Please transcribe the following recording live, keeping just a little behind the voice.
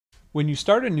When you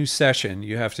start a new session,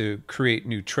 you have to create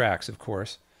new tracks, of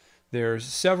course. There's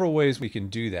several ways we can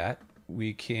do that.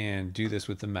 We can do this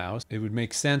with the mouse. It would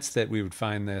make sense that we would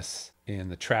find this in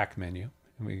the track menu,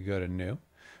 and we could go to new.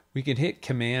 We can hit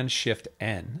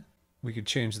Command-Shift-N. We could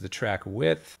change the track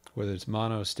width, whether it's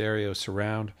mono, stereo,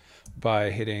 surround, by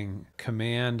hitting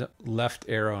Command left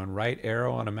arrow and right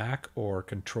arrow on a Mac, or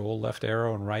Control left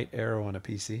arrow and right arrow on a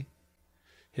PC.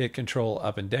 Hit Control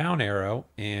up and down arrow,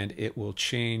 and it will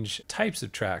change types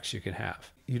of tracks you can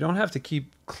have. You don't have to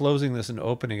keep closing this and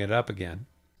opening it up again.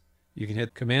 You can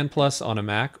hit Command plus on a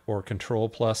Mac or Control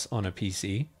plus on a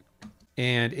PC,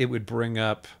 and it would bring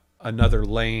up another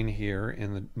lane here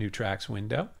in the new tracks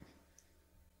window.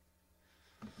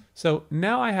 So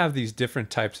now I have these different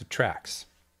types of tracks.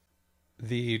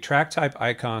 The track type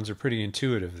icons are pretty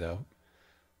intuitive though.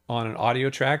 On an audio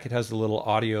track, it has a little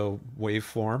audio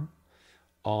waveform.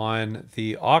 On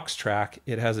the aux track,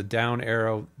 it has a down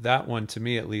arrow. That one, to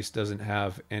me at least, doesn't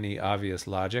have any obvious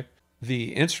logic.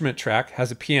 The instrument track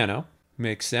has a piano.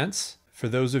 Makes sense. For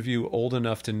those of you old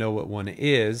enough to know what one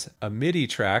is, a MIDI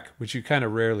track, which you kind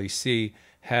of rarely see,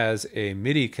 has a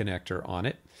MIDI connector on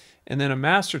it. And then a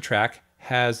master track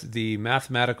has the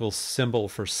mathematical symbol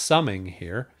for summing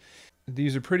here.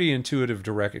 These are pretty intuitive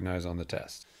to recognize on the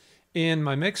test. In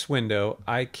my mix window,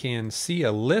 I can see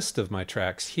a list of my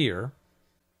tracks here.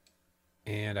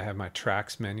 And I have my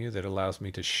tracks menu that allows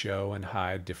me to show and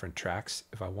hide different tracks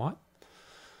if I want.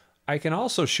 I can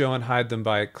also show and hide them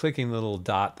by clicking the little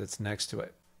dot that's next to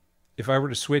it. If I were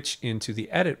to switch into the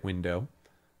edit window,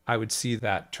 I would see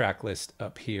that track list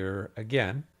up here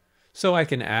again. So I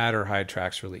can add or hide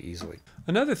tracks really easily.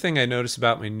 Another thing I noticed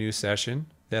about my new session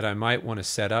that I might want to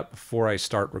set up before I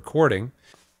start recording,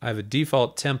 I have a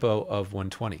default tempo of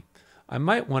 120. I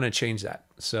might want to change that.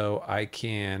 So I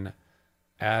can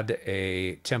add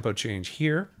a tempo change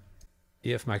here.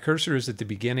 If my cursor is at the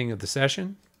beginning of the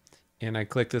session and I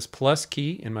click this plus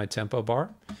key in my tempo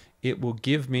bar, it will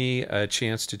give me a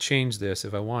chance to change this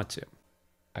if I want to.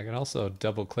 I can also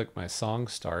double click my song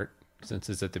start since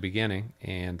it's at the beginning,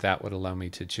 and that would allow me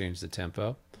to change the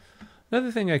tempo.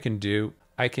 Another thing I can do,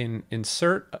 I can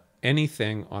insert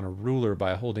anything on a ruler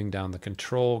by holding down the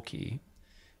control key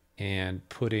and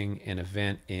putting an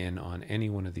event in on any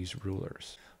one of these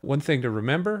rulers. One thing to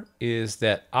remember is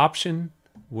that Option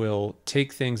will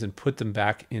take things and put them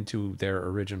back into their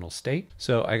original state.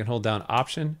 So I can hold down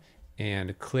Option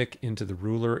and click into the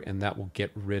ruler, and that will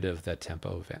get rid of that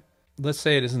tempo event. Let's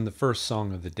say it isn't the first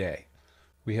song of the day.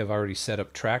 We have already set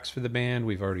up tracks for the band.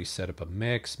 We've already set up a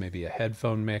mix, maybe a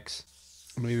headphone mix.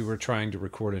 Maybe we're trying to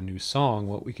record a new song.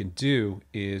 What we can do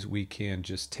is we can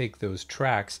just take those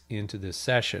tracks into this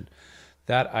session.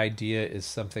 That idea is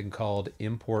something called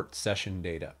import session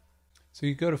data. So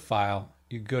you go to File,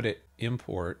 you go to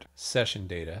Import Session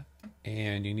Data,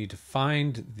 and you need to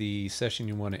find the session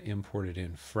you want to import it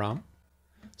in from.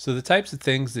 So the types of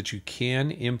things that you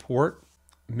can import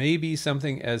may be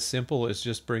something as simple as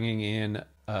just bringing in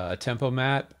a tempo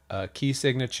mat, a key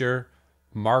signature,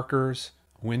 markers,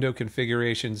 window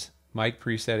configurations, mic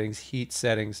presettings, heat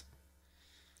settings.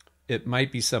 It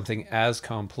might be something as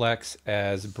complex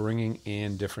as bringing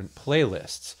in different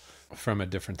playlists from a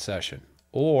different session.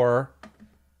 Or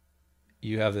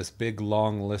you have this big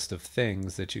long list of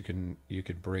things that you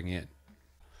could bring in.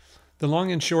 The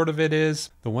long and short of it is,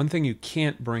 the one thing you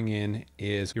can't bring in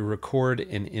is your record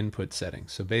and input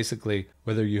settings. So basically,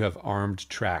 whether you have armed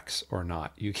tracks or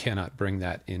not, you cannot bring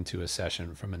that into a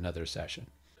session from another session.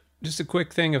 Just a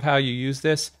quick thing of how you use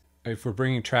this. If we're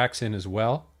bringing tracks in as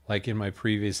well, like in my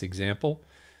previous example,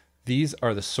 these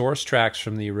are the source tracks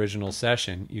from the original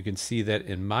session. You can see that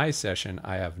in my session,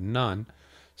 I have none.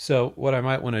 So what I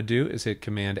might want to do is hit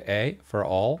Command A for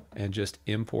all and just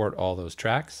import all those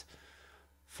tracks.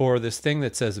 For this thing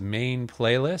that says main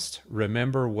playlist,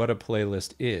 remember what a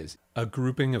playlist is: a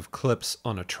grouping of clips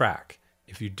on a track.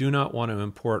 If you do not want to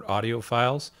import audio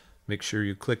files, make sure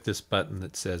you click this button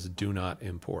that says do not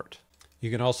import. You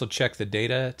can also check the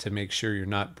data to make sure you're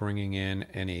not bringing in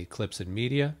any clips and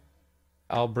media.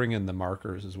 I'll bring in the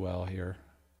markers as well here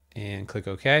and click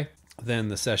OK. Then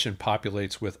the session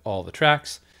populates with all the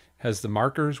tracks, has the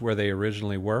markers where they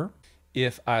originally were.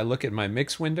 If I look at my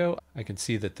mix window, I can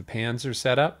see that the pans are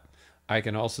set up. I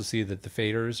can also see that the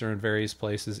faders are in various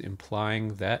places,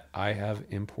 implying that I have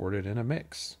imported in a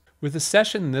mix. With a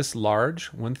session this large,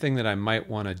 one thing that I might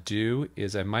want to do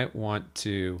is I might want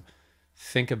to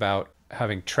think about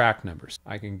having track numbers.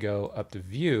 I can go up to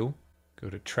View, go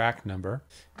to Track Number,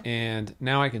 and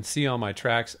now I can see all my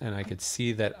tracks, and I can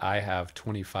see that I have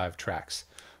 25 tracks.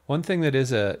 One thing that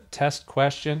is a test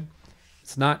question,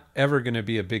 it's not ever going to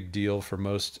be a big deal for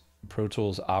most Pro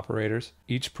Tools operators.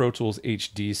 Each Pro Tools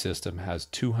HD system has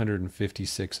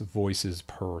 256 voices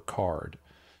per card.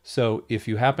 So if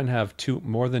you happen to have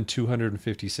more than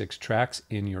 256 tracks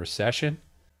in your session,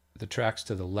 the tracks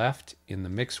to the left in the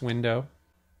mix window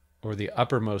or the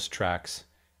uppermost tracks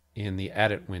in the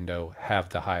edit window have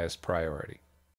the highest priority.